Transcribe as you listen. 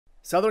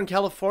Southern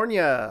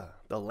California,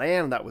 the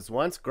land that was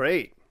once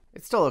great.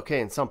 It's still okay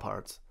in some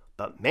parts,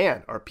 but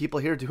man, are people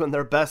here doing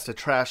their best to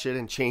trash it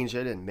and change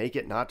it and make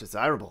it not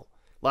desirable.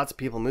 Lots of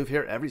people move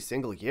here every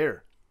single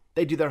year.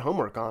 They do their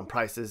homework on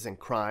prices and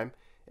crime,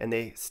 and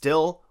they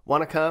still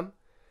want to come,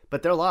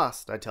 but they're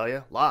lost, I tell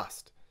you,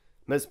 lost.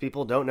 Most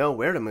people don't know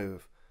where to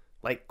move.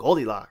 Like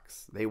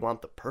Goldilocks, they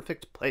want the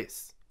perfect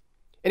place.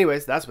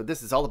 Anyways, that's what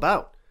this is all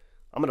about.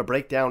 I'm going to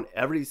break down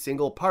every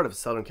single part of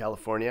Southern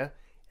California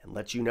and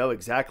let you know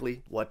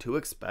exactly what to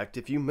expect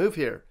if you move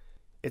here.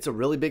 It's a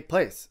really big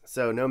place,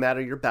 so no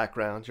matter your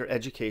background, your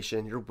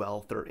education, your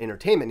wealth, or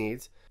entertainment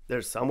needs,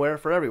 there's somewhere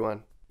for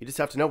everyone. You just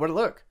have to know where to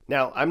look.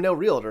 Now, I'm no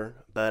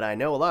realtor, but I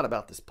know a lot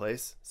about this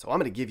place, so I'm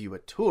going to give you a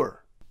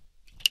tour.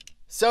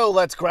 So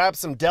let's grab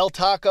some Del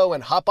Taco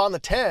and hop on the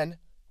 10.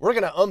 We're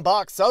going to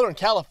unbox Southern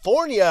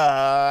California.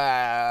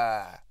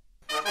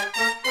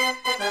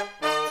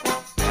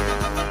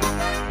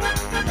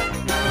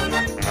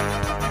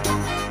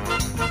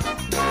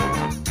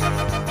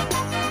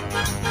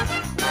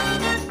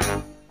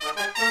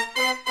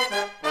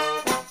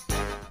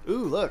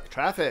 Ooh, look,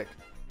 traffic.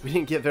 We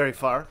didn't get very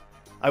far.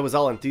 I was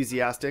all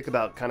enthusiastic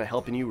about kind of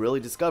helping you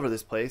really discover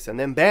this place, and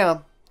then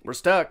bam, we're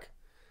stuck.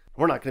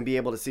 We're not going to be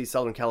able to see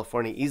Southern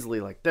California easily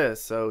like this,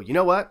 so you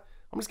know what?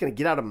 I'm just going to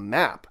get out a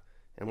map,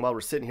 and while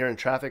we're sitting here in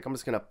traffic, I'm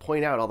just going to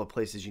point out all the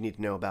places you need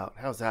to know about.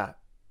 How's that?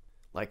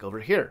 Like over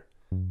here.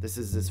 This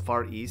is as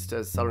far east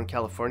as Southern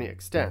California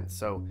extends,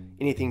 so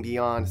anything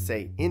beyond,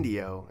 say,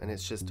 Indio, and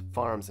it's just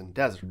farms and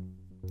desert.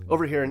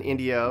 Over here in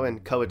Indio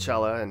and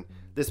Coachella and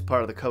this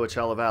part of the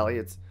Coachella Valley,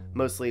 it's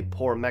mostly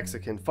poor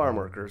Mexican farm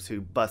workers who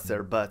bust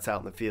their butts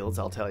out in the fields,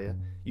 I'll tell you.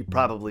 You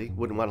probably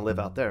wouldn't want to live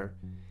out there.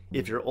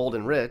 If you're old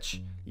and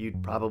rich,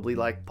 you'd probably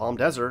like Palm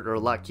Desert or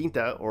La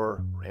Quinta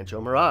or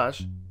Rancho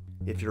Mirage.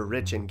 If you're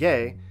rich and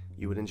gay,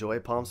 you would enjoy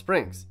Palm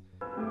Springs.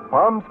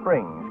 Palm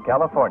Springs,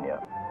 California,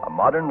 a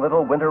modern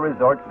little winter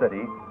resort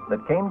city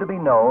that came to be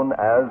known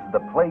as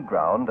the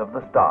playground of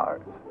the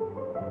stars.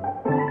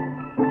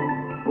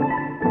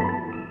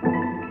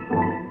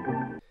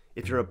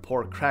 If you're a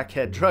poor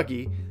crackhead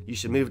druggie, you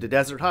should move to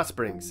Desert Hot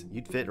Springs.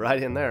 You'd fit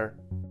right in there.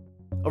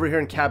 Over here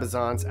in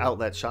Cabazon's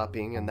outlet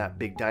shopping and that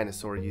big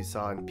dinosaur you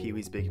saw in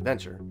Pee-wee's Big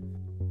Adventure.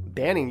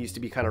 Banning used to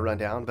be kind of run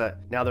down, but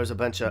now there's a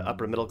bunch of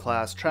upper middle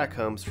class tract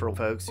homes for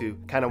folks who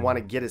kind of want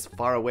to get as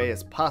far away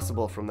as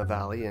possible from the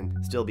valley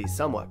and still be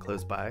somewhat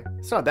close by.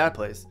 It's not a bad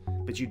place,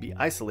 but you'd be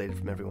isolated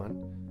from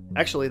everyone.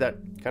 Actually, that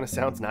kind of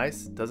sounds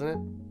nice, doesn't it?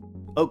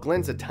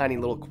 Oakland's a tiny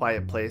little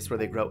quiet place where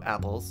they grow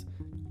apples.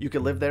 You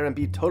could live there and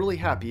be totally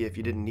happy if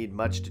you didn't need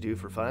much to do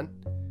for fun.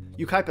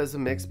 Yucaipa's a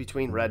mix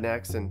between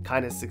rednecks and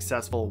kind of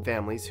successful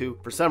families who,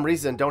 for some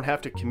reason, don't have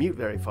to commute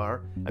very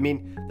far. I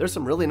mean, there's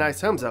some really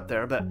nice homes up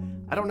there, but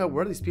I don't know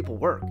where these people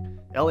work.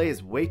 LA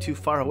is way too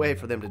far away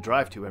for them to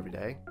drive to every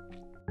day.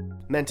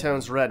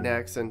 Mentone's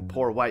rednecks and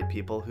poor white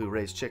people who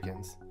raise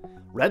chickens.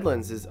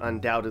 Redlands is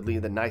undoubtedly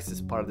the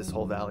nicest part of this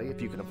whole valley.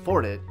 If you can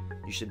afford it,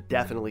 you should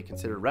definitely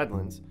consider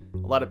Redlands.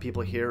 A lot of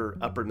people here are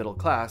upper middle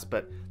class,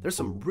 but there's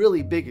some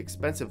really big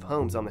expensive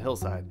homes on the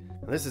hillside.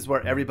 And this is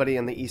where everybody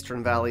in the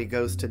Eastern Valley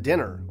goes to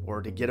dinner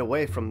or to get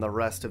away from the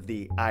rest of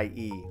the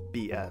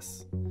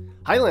IEBS.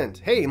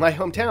 Highland, hey, my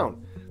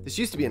hometown. This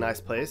used to be a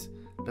nice place,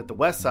 but the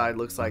west side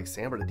looks like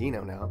San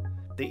Bernardino now.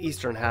 The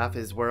eastern half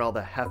is where all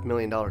the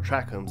 $500,000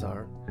 tract homes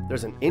are.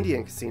 There's an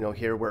Indian casino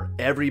here where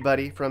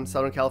everybody from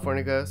Southern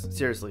California goes.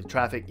 Seriously,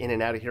 traffic in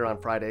and out of here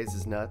on Fridays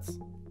is nuts.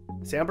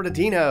 San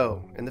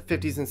Bernardino. In the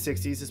 50s and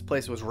 60s, this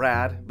place was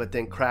rad, but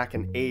then crack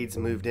and AIDS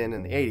moved in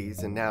the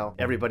 80s, and now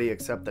everybody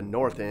except the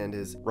north end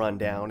is run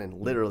down and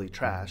literally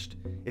trashed.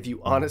 If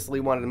you honestly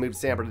wanted to move to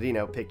San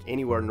Bernardino, pick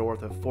anywhere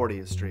north of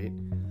 40th Street.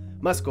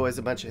 Musco is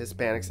a bunch of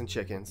Hispanics and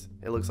chickens.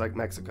 It looks like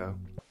Mexico.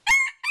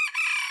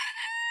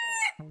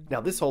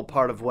 Now, this whole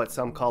part of what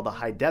some call the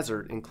high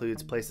desert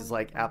includes places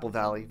like Apple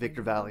Valley,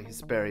 Victor Valley,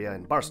 Hesperia,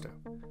 and Barstow.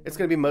 It's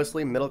going to be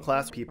mostly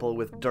middle-class people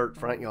with dirt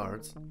front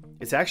yards.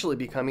 It's actually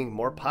becoming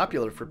more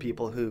popular for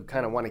people who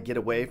kind of want to get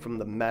away from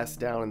the mess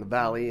down in the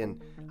valley, and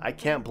I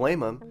can't blame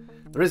them.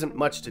 There isn't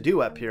much to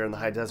do up here in the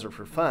high desert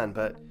for fun,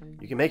 but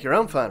you can make your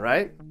own fun,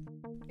 right?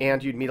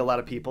 And you'd meet a lot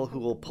of people who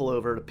will pull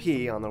over to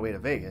pee on their way to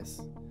Vegas.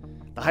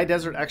 The high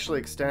desert actually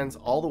extends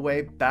all the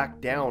way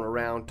back down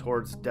around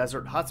towards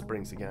Desert Hot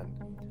Springs again.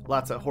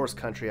 Lots of horse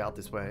country out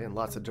this way and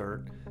lots of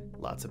dirt,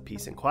 lots of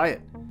peace and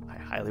quiet. I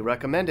highly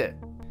recommend it.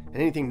 And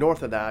anything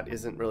north of that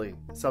isn't really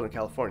Southern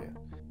California.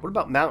 What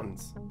about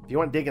mountains? If you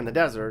want to dig in the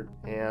desert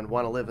and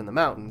want to live in the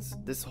mountains,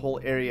 this whole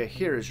area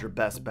here is your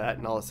best bet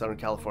in all of Southern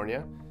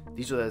California.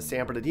 These are the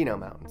San Bernardino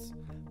Mountains.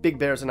 Big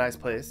Bear's a nice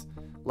place.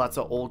 Lots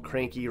of old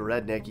cranky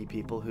rednecky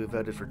people who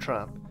voted for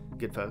Trump.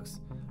 Good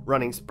folks.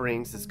 Running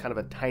Springs is kind of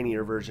a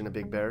tinier version of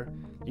Big Bear.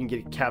 You can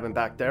get a cabin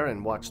back there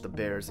and watch the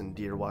bears and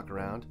deer walk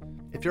around.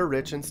 If you're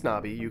rich and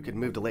snobby, you could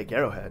move to Lake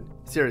Arrowhead.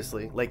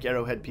 Seriously, Lake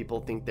Arrowhead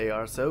people think they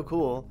are so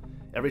cool.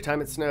 Every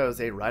time it snows,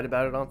 they write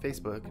about it on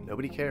Facebook.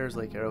 Nobody cares,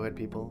 Lake Arrowhead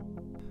people.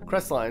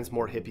 Crestline's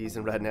more hippies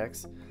and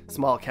rednecks.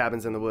 Small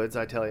cabins in the woods,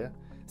 I tell you.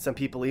 Some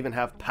people even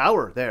have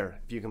power there,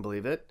 if you can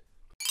believe it.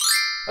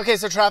 Okay,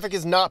 so traffic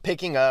is not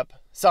picking up.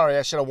 Sorry,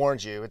 I should have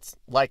warned you. It's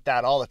like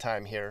that all the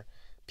time here.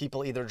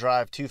 People either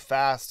drive too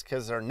fast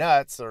because they're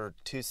nuts or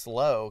too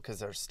slow because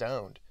they're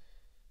stoned.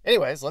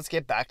 Anyways, let's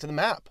get back to the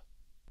map.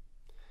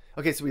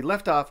 Okay, so we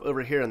left off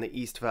over here in the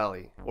East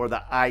Valley, or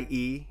the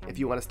IE if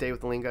you want to stay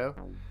with the lingo.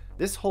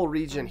 This whole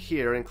region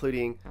here,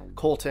 including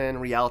Colton,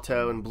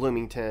 Rialto, and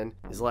Bloomington,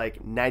 is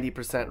like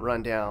 90%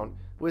 rundown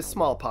with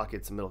small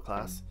pockets of middle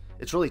class.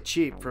 It's really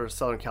cheap for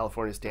Southern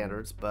California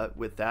standards, but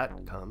with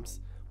that comes,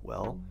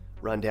 well,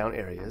 rundown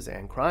areas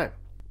and crime.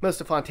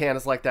 Most of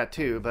Fontana's like that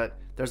too, but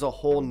there's a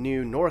whole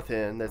new north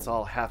end that's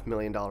all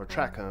 $500,000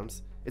 tract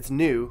homes. It's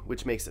new,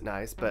 which makes it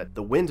nice, but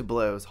the wind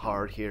blows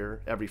hard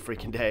here every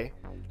freaking day.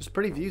 There's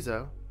pretty views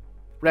though.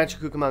 Rancho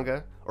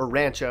Cucamonga, or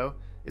Rancho,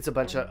 it's a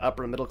bunch of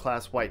upper middle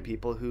class white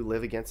people who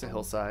live against a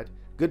hillside.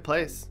 Good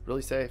place,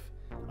 really safe.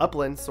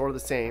 Upland, sort of the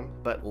same,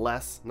 but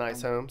less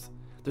nice homes.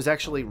 There's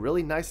actually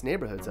really nice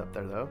neighborhoods up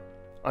there though.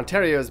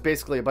 Ontario is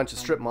basically a bunch of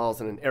strip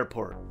malls and an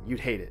airport. You'd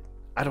hate it.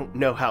 I don't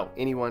know how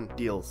anyone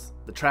deals.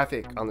 The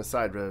traffic on the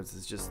side roads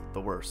is just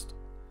the worst.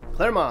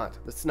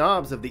 Claremont, the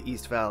snobs of the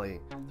East Valley.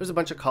 There's a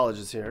bunch of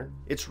colleges here.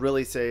 It's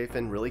really safe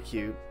and really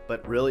cute,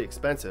 but really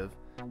expensive.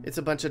 It's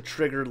a bunch of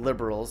triggered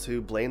liberals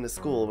who blame the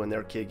school when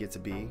their kid gets a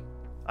B.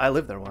 I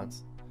lived there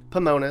once.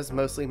 Pomona's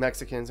mostly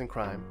Mexicans and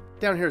crime.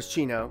 Down here is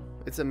Chino.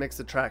 It's a mix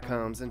of tract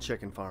homes and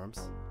chicken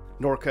farms.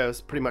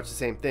 Norcoast, pretty much the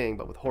same thing,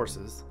 but with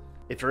horses.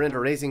 If you're into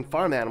raising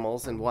farm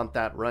animals and want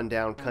that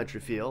rundown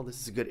country feel, this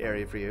is a good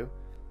area for you.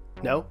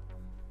 No?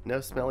 No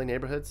smelly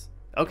neighborhoods?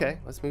 Okay,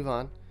 let's move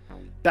on.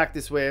 Back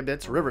this way a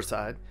bit's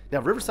Riverside. Now,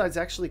 Riverside's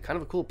actually kind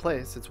of a cool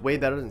place. It's way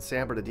better than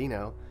San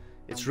Bernardino.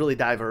 It's really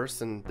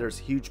diverse, and there's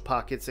huge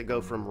pockets that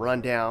go from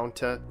rundown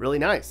to really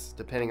nice,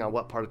 depending on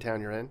what part of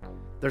town you're in.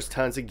 There's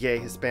tons of gay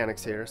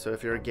Hispanics here, so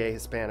if you're a gay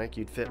Hispanic,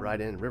 you'd fit right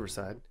in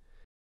Riverside.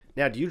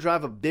 Now, do you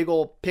drive a big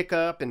old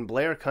pickup and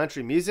blare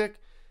country music?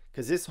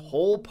 Because this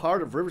whole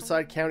part of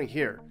Riverside County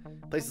here,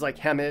 places like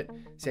Hemet,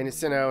 San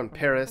Jacinto, and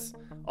Paris,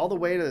 all the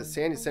way to the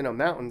San Jacinto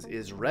Mountains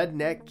is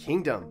redneck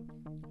kingdom.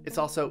 It's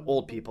also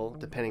old people,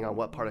 depending on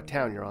what part of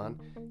town you're on,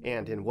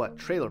 and in what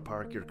trailer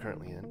park you're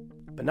currently in.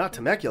 But not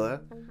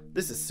Temecula.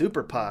 This is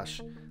super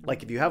posh.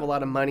 Like if you have a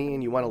lot of money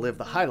and you want to live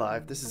the high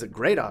life, this is a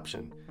great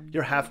option.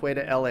 You're halfway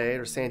to LA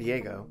or San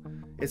Diego.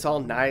 It's all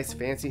nice,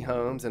 fancy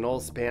homes and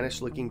old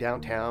Spanish-looking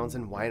downtowns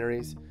and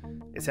wineries.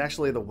 It's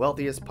actually the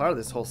wealthiest part of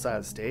this whole side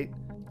of the state,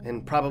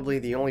 and probably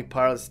the only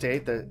part of the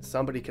state that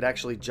somebody could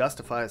actually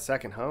justify a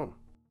second home.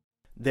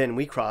 Then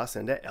we cross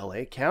into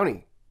LA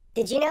County.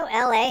 Did you know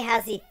LA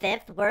has the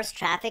 5th worst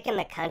traffic in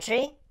the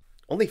country?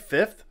 Only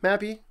 5th,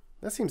 Mappy?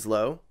 That seems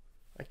low.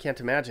 I can't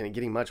imagine it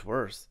getting much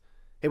worse.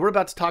 Hey, we're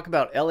about to talk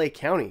about LA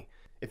County.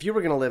 If you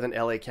were going to live in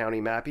LA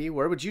County, Mappy,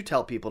 where would you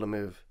tell people to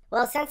move?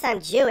 Well, since I'm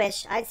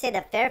Jewish, I'd say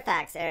the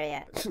Fairfax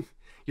area.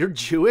 You're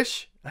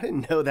Jewish? I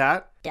didn't know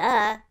that.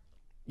 Duh.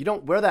 You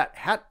don't wear that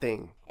hat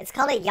thing. It's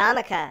called a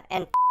yarmulke,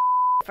 and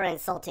for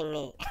insulting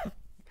me.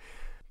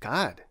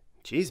 God,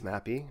 geez,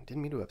 Mappy,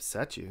 didn't mean to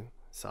upset you.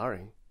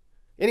 Sorry.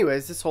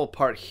 Anyways, this whole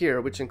part here,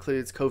 which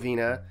includes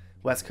Covina,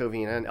 West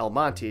Covina, and El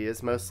Monte,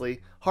 is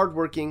mostly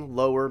hardworking,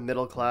 lower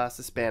middle-class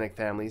Hispanic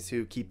families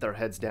who keep their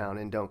heads down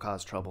and don't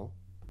cause trouble.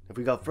 If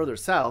we go further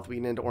south, we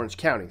get into Orange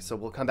County, so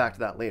we'll come back to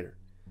that later.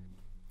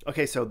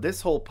 Okay, so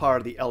this whole part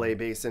of the LA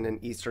Basin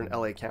and eastern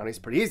LA County is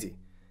pretty easy.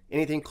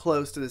 Anything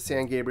close to the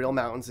San Gabriel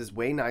Mountains is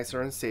way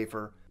nicer and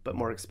safer, but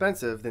more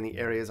expensive than the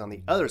areas on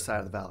the other side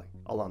of the valley,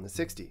 along the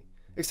 60.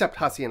 Except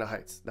Hacienda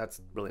Heights,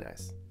 that's really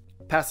nice.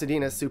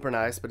 Pasadena's super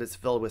nice, but it's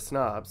filled with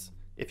snobs.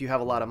 If you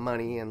have a lot of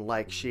money and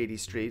like shady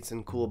streets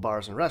and cool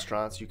bars and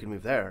restaurants, you can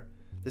move there.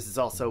 This is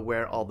also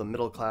where all the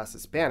middle-class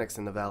Hispanics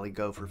in the valley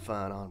go for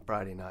fun on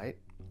Friday night.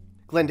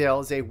 Glendale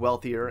is a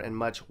wealthier and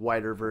much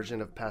whiter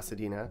version of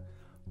Pasadena.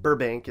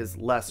 Burbank is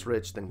less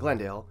rich than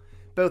Glendale.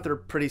 Both are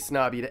pretty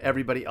snobby to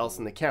everybody else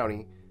in the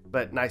county,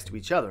 but nice to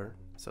each other,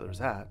 so there's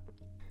that.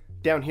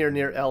 Down here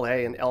near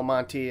LA and El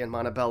Monte and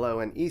Montebello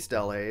and East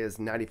LA is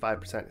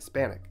 95%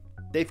 Hispanic.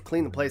 They've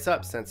cleaned the place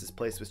up since this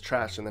place was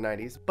trashed in the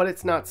 90s, but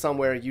it's not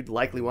somewhere you'd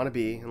likely want to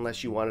be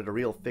unless you wanted a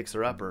real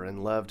fixer-upper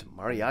and loved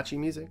mariachi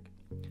music.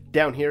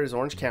 Down here is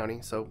Orange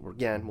County, so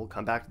again, we'll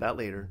come back to that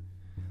later.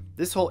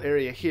 This whole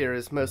area here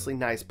is mostly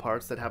nice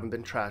parts that haven't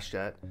been trashed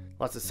yet.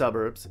 Lots of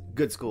suburbs,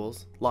 good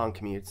schools, long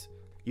commutes.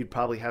 You'd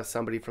probably have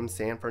somebody from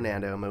San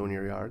Fernando mowing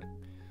your yard.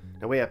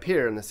 Now way up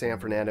here in the San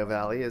Fernando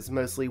Valley is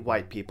mostly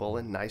white people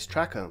and nice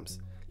tract homes.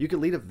 You could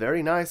lead a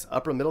very nice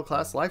upper middle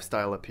class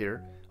lifestyle up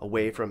here,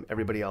 away from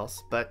everybody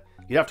else, but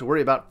you'd have to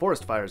worry about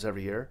forest fires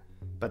every year.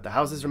 But the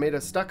houses are made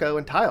of stucco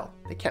and tile.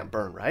 They can't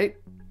burn, right?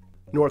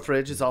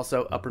 Northridge is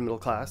also upper middle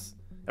class.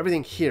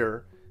 Everything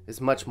here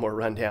is much more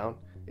rundown.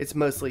 It's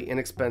mostly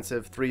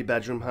inexpensive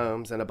 3-bedroom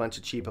homes and a bunch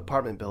of cheap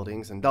apartment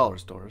buildings and dollar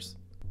stores.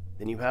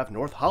 Then you have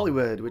North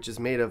Hollywood, which is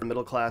made of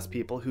middle class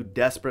people who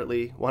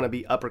desperately want to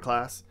be upper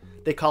class.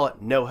 They call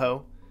it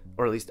NoHo,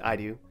 or at least I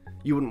do.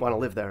 You wouldn't want to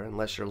live there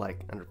unless you're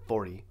like under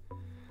 40.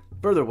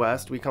 Further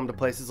west, we come to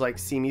places like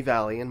Simi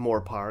Valley and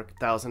Moore Park,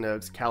 Thousand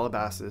Oaks,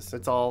 Calabasas.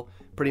 It's all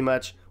pretty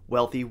much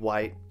wealthy,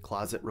 white,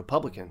 closet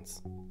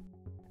Republicans.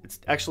 It's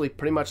actually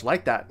pretty much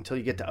like that until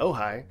you get to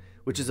Ojai,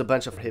 which is a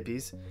bunch of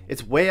hippies.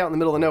 It's way out in the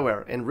middle of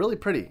nowhere and really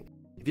pretty.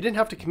 If you didn't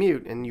have to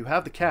commute and you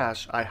have the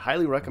cash, I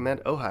highly recommend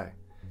Ojai.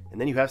 And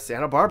then you have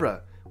Santa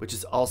Barbara, which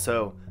is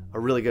also a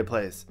really good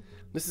place.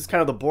 This is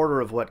kind of the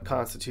border of what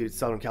constitutes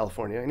Southern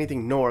California.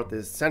 Anything north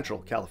is Central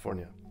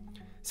California.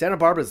 Santa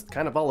Barbara is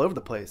kind of all over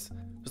the place.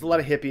 There's a lot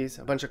of hippies,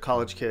 a bunch of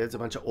college kids, a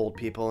bunch of old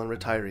people and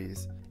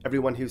retirees.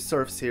 Everyone who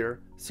surfs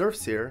here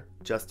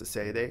just to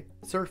say they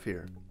surf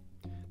here.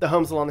 The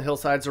homes along the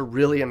hillsides are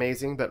really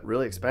amazing, but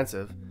really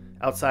expensive.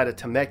 Outside of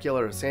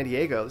Temecula or San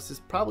Diego, this is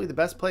probably the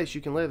best place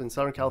you can live in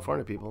Southern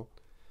California, people.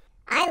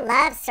 I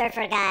love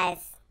surfer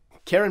guys.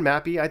 Karen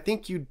Mappy, I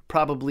think you'd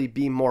probably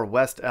be more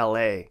West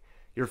LA.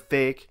 You're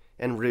fake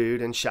and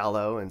rude and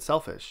shallow and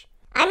selfish.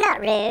 I'm not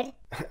rude.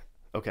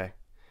 Okay.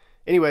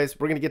 Anyways,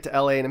 we're going to get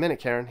to LA in a minute,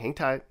 Karen. Hang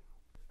tight.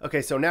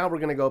 Okay, so now we're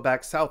going to go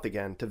back south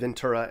again to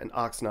Ventura and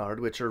Oxnard,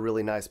 which are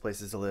really nice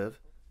places to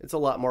live. It's a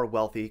lot more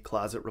wealthy,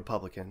 closet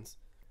Republicans.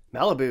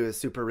 Malibu is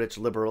super rich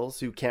liberals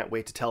who can't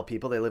wait to tell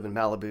people they live in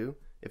Malibu.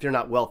 If you're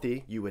not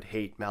wealthy, you would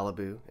hate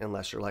Malibu,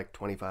 unless you're like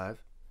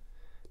 25.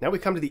 Now we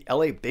come to the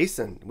LA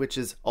Basin, which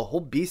is a whole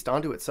beast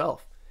unto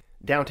itself.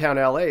 Downtown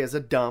LA is a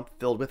dump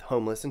filled with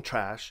homeless and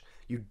trash.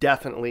 You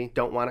definitely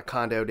don't want a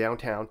condo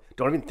downtown.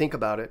 Don't even think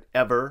about it.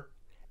 Ever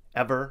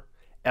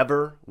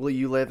will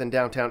you live in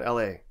downtown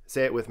LA?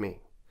 Say it with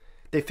me.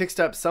 They fixed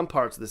up some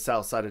parts of the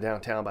south side of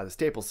downtown by the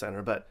Staples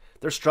Center, but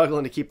they're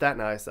struggling to keep that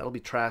nice. That'll be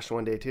trashed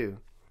one day too.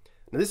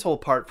 Now this whole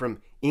part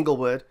from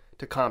Inglewood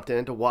to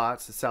Compton to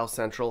Watts to South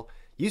Central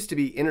used to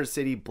be inner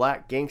city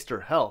black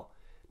gangster hell.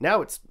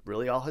 Now it's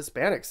really all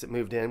Hispanics that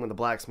moved in when the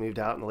blacks moved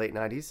out in the late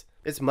 90s.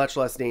 It's much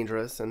less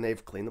dangerous and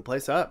they've cleaned the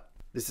place up.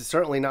 This is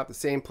certainly not the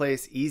same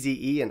place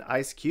Eazy-E and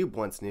Ice Cube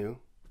once knew.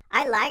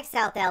 I like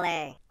South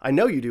LA. I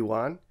know you do,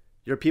 Juan.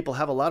 Your people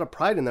have a lot of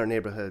pride in their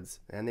neighborhoods,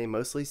 and they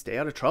mostly stay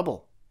out of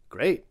trouble.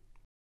 Great.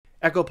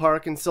 Echo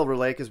Park and Silver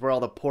Lake is where all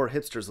the poor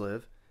hipsters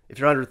live. If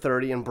you're under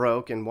 30 and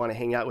broke and want to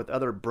hang out with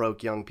other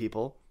broke young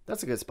people,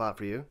 that's a good spot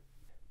for you.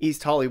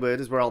 East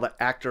Hollywood is where all the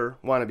actor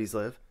wannabes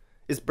live.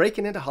 Is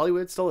breaking into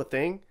Hollywood still a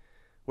thing?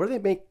 Where they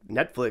make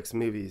Netflix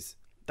movies.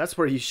 That's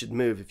where you should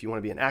move if you want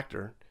to be an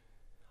actor.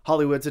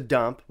 Hollywood's a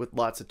dump with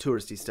lots of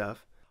touristy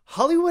stuff.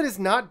 Hollywood is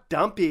not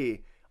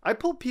dumpy. I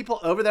pull people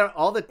over there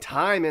all the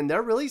time and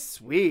they're really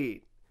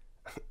sweet.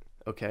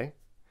 Okay.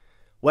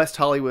 West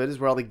Hollywood is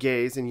where all the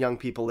gays and young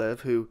people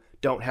live who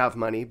don't have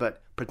money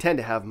but pretend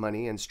to have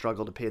money and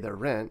struggle to pay their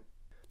rent.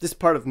 This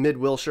part of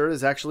Mid-Wilshire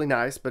is actually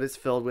nice, but it's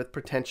filled with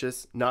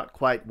pretentious, not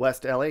quite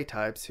West LA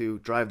types who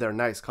drive their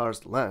nice cars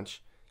to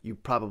lunch. You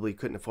probably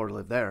couldn't afford to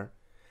live there.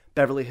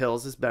 Beverly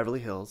Hills is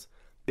Beverly Hills.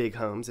 Big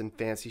homes and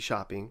fancy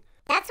shopping.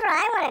 That's where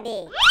I want to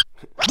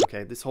be.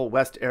 Okay, this whole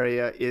west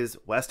area is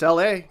West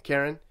LA,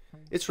 Karen.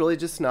 It's really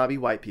just snobby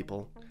white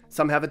people.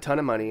 Some have a ton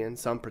of money and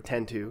some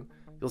pretend to.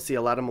 You'll see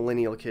a lot of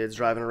millennial kids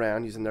driving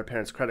around using their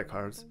parents' credit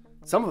cards.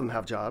 Some of them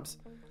have jobs.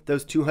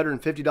 Those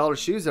 $250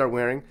 shoes they're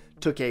wearing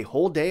took a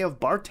whole day of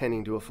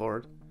bartending to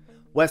afford.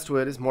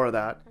 Westwood is more of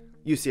that.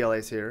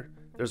 UCLA's here.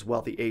 There's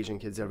wealthy Asian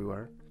kids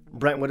everywhere.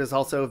 Brentwood is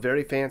also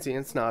very fancy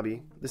and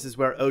snobby. This is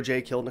where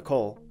OJ killed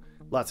Nicole.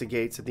 Lots of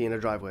gates at the end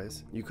of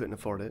driveways. You couldn't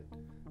afford it.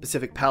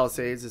 Pacific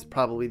Palisades is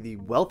probably the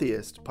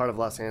wealthiest part of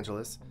Los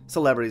Angeles.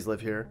 Celebrities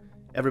live here.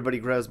 Everybody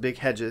grows big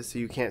hedges so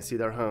you can't see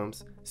their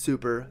homes.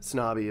 Super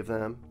snobby of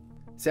them.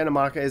 Santa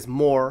Monica is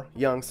more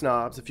young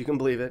snobs, if you can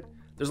believe it.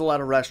 There's a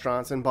lot of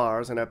restaurants and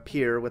bars and a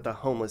pier with a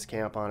homeless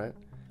camp on it.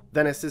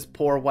 Venice is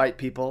poor white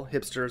people,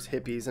 hipsters,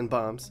 hippies, and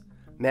bums.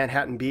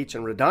 Manhattan Beach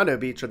and Redondo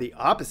Beach are the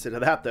opposite of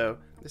that, though.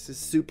 This is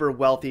super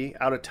wealthy,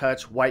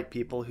 out-of-touch white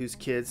people whose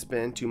kids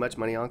spend too much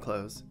money on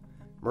clothes.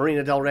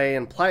 Marina del Rey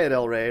and Playa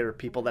del Rey are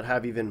people that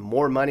have even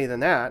more money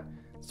than that.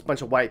 It's a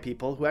bunch of white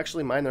people who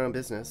actually mind their own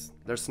business.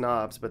 They're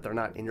snobs, but they're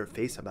not in your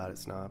face about it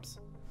snobs.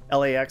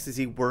 LAX is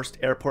the worst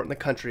airport in the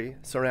country,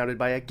 surrounded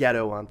by a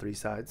ghetto on 3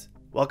 sides.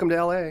 Welcome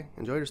to LA.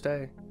 Enjoy your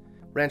stay.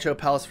 Rancho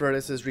Palos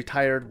Verdes is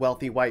retired,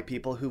 wealthy white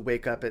people who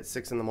wake up at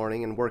 6 in the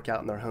morning and work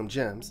out in their home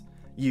gyms.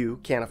 You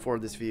can't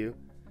afford this view.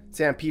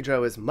 San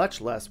Pedro is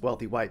much less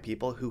wealthy white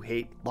people who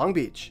hate Long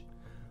Beach.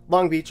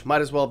 Long Beach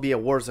might as well be a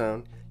war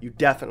zone. You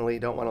definitely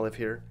don't want to live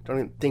here. Don't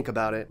even think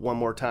about it one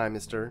more time,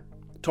 mister.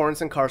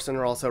 Torrance and Carson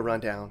are also run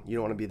down. You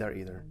don't want to be there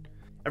either.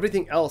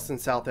 Everything else in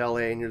South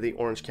LA near the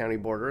Orange County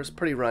border is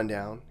pretty run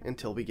down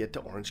until we get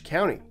to Orange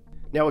County.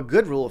 Now, a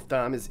good rule of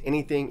thumb is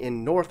anything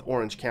in North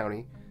Orange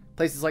County,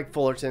 places like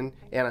Fullerton,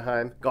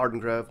 Anaheim, Garden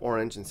Grove,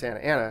 Orange, and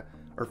Santa Ana,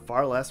 are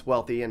far less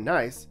wealthy and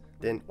nice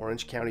than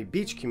Orange County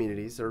beach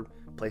communities or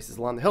places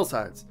along the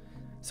hillsides.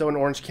 So in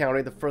Orange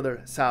County, the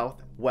further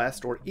south,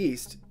 west, or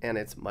east, and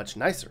it's much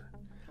nicer.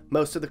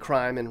 Most of the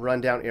crime and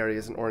rundown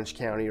areas in Orange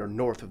County are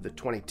north of the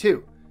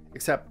 22,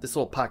 except this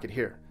little pocket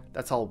here.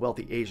 That's all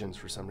wealthy Asians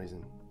for some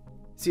reason.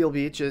 Seal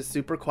Beach is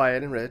super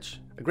quiet and rich.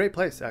 A great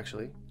place,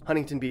 actually.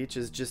 Huntington Beach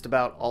is just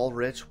about all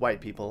rich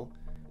white people.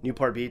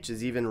 Newport Beach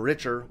is even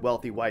richer,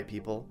 wealthy white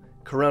people.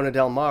 Corona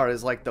del Mar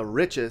is like the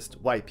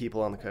richest white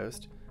people on the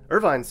coast.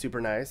 Irvine's super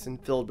nice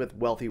and filled with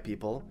wealthy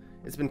people.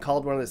 It's been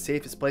called one of the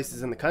safest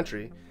places in the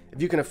country.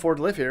 If you can afford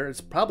to live here, it's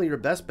probably your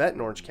best bet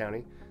in Orange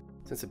County,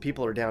 since the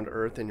people are down to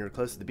earth and you're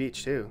close to the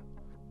beach too.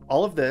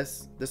 All of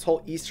this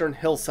whole eastern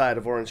hillside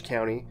of Orange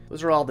County,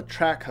 those are all the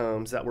tract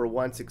homes that were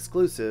once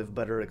exclusive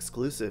but are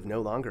exclusive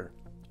no longer.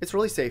 It's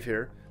really safe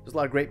here. There's a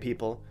lot of great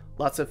people,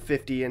 lots of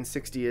 50 and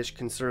 60-ish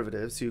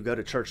conservatives who go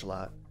to church a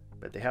lot,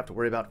 but they have to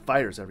worry about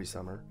fires every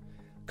summer.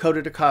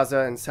 Coto de Casa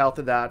and south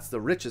of that's the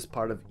richest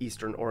part of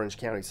eastern Orange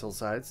County's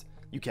hillsides.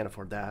 You can't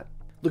afford that.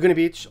 Laguna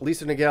Beach,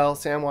 Aliso Niguel,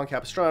 San Juan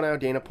Capistrano,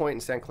 Dana Point,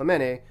 and San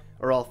Clemente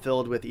are all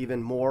filled with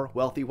even more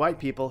wealthy white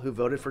people who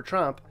voted for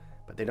Trump,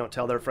 but they don't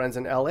tell their friends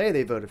in LA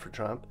they voted for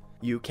Trump.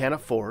 You can't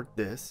afford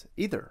this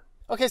either.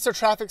 Okay, so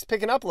traffic's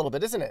picking up a little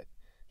bit, isn't it?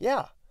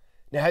 Yeah.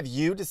 Now, have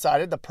you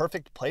decided the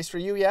perfect place for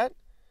you yet?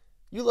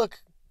 You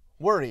look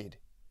worried.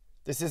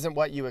 This isn't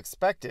what you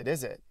expected,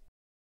 is it?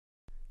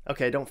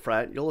 Okay, don't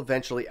fret. You'll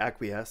eventually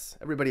acquiesce.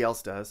 Everybody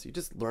else does. You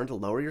just learn to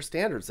lower your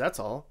standards, that's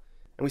all.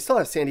 And we still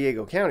have San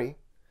Diego County.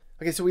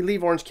 Okay, so we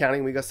leave Orange County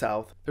and we go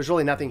south. There's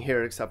really nothing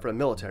here except for a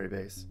military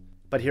base.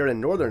 But here in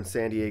northern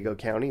San Diego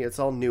County, it's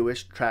all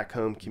newish tract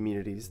home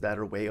communities that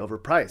are way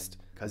overpriced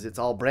because it's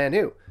all brand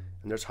new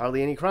and there's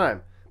hardly any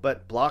crime.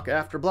 But block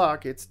after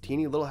block, it's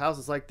teeny little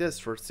houses like this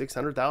for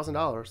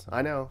 $600,000.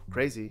 I know,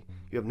 crazy.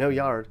 You have no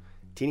yard.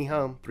 Teeny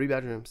home, 3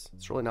 bedrooms.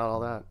 It's really not all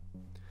that.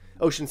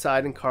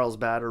 Oceanside and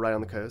Carlsbad are right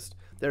on the coast.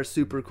 They're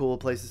super cool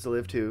places to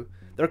live too.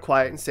 They're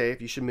quiet and safe.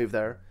 You should move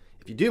there.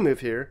 If you do move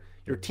here,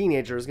 your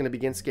teenager is going to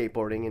begin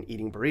skateboarding and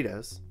eating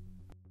burritos.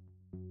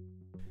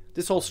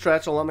 This whole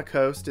stretch along the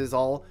coast is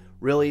all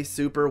really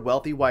super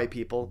wealthy white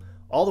people,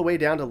 all the way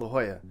down to La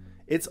Jolla.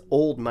 It's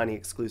old money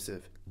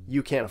exclusive.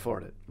 You can't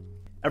afford it.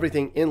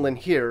 Everything inland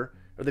here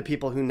are the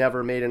people who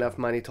never made enough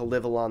money to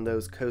live along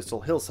those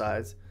coastal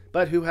hillsides,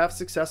 but who have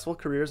successful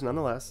careers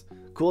nonetheless.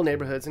 Cool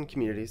neighborhoods and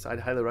communities. I'd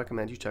highly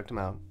recommend you check them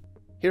out.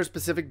 Here's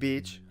Pacific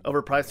Beach,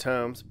 overpriced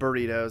homes,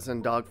 burritos,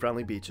 and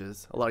dog-friendly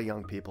beaches. A lot of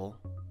young people.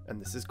 And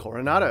this is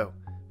Coronado,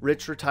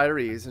 rich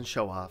retirees and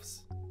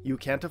show-offs. You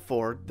can't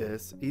afford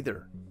this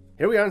either.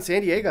 Here we are in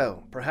San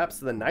Diego, perhaps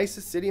the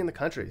nicest city in the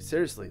country.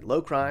 Seriously,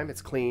 low crime,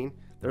 it's clean,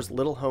 there's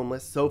little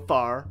homeless so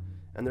far,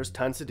 and there's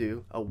tons to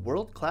do. A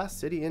world-class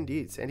city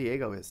indeed. San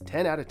Diego is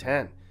 10 out of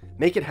 10.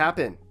 Make it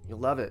happen. You'll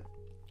love it.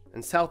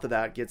 And south of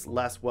that gets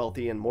less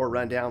wealthy and more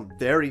rundown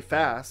very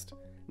fast.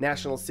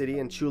 National City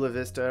and Chula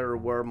Vista are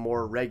where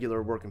more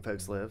regular working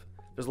folks live.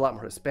 There's a lot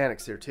more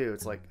Hispanics here too.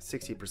 It's like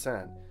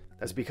 60%.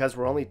 That's because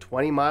we're only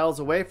 20 miles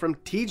away from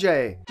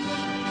TJ.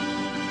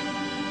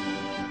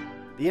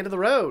 The end of the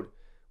road.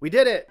 We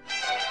did it.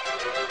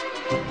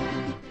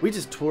 We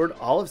just toured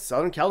all of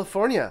Southern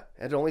California,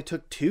 and it only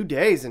took 2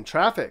 days in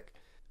traffic.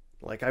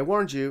 Like I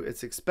warned you,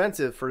 it's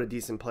expensive for a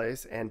decent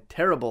place and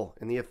terrible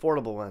in the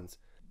affordable ones.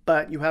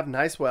 But you have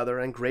nice weather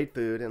and great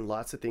food and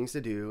lots of things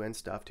to do and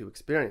stuff to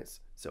experience.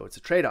 So it's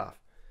a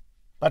trade-off.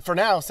 But for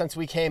now, since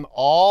we came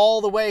all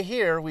the way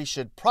here, we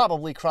should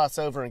probably cross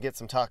over and get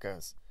some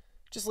tacos.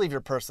 Just leave your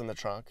purse in the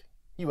trunk.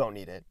 You won't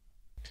need it.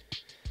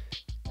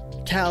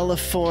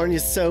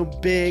 California's so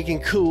big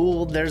and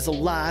cool. There's a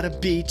lot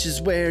of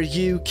beaches where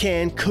you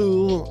can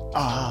cool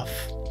off.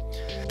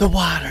 The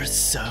water's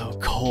so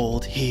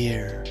cold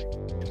here.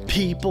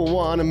 People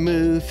want to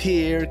move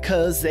here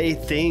 'cause they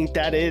think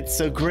that it's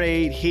so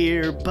great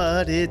here,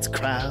 but it's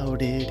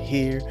crowded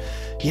here.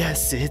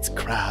 Yes, it's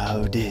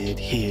crowded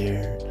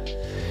here.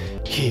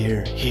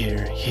 Here,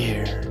 here,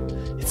 here.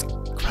 It's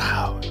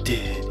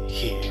crowded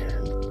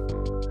here.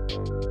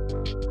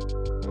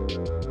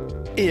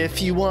 If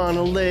you want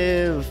to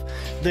live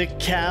the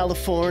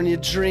California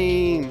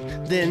dream,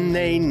 then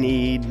they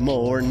need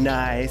more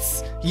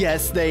nice.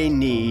 Yes, they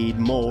need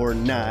more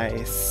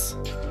nice.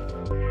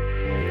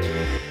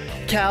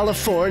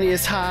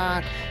 California's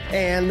hot,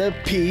 and the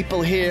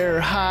people here are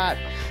hot,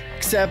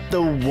 except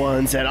the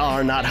ones that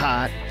are not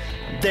hot.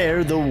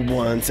 They're the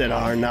ones that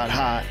are not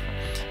hot.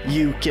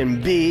 You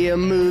can be a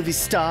movie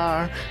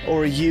star,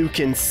 or you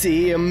can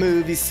see a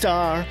movie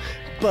star,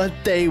 but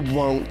they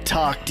won't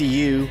talk to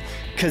you,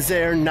 'cause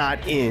they're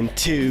not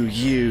into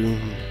you.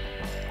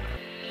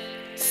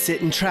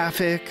 Sit in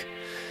traffic,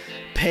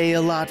 pay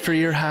a lot for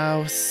your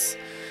house,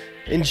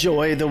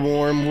 enjoy the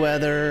warm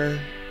weather.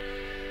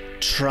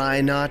 Try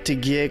not to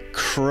get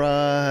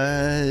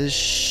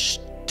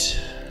crushed.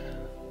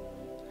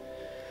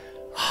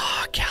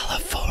 Ah,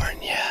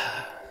 California.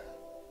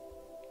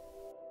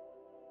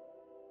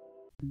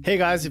 Hey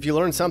guys, if you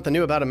learned something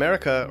new about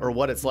America or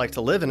what it's like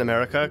to live in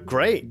America,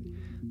 great.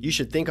 You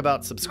should think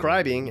about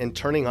subscribing and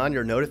turning on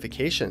your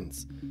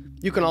notifications.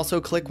 You can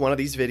also click one of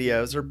these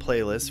videos or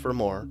playlists for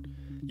more.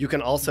 You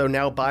can also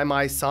now buy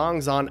my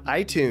songs on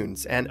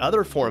iTunes and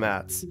other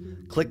formats.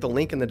 Click the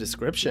link in the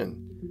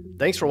description.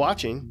 Thanks for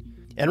watching.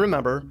 And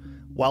remember,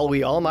 while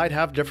we all might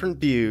have different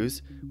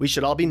views, we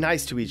should all be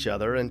nice to each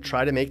other and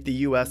try to make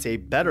the U.S. a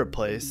better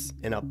place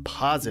in a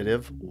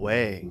positive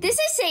way. This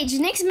is Sage,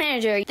 Nick's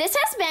manager. This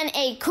has been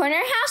a Corner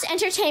House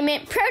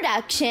Entertainment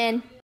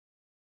production.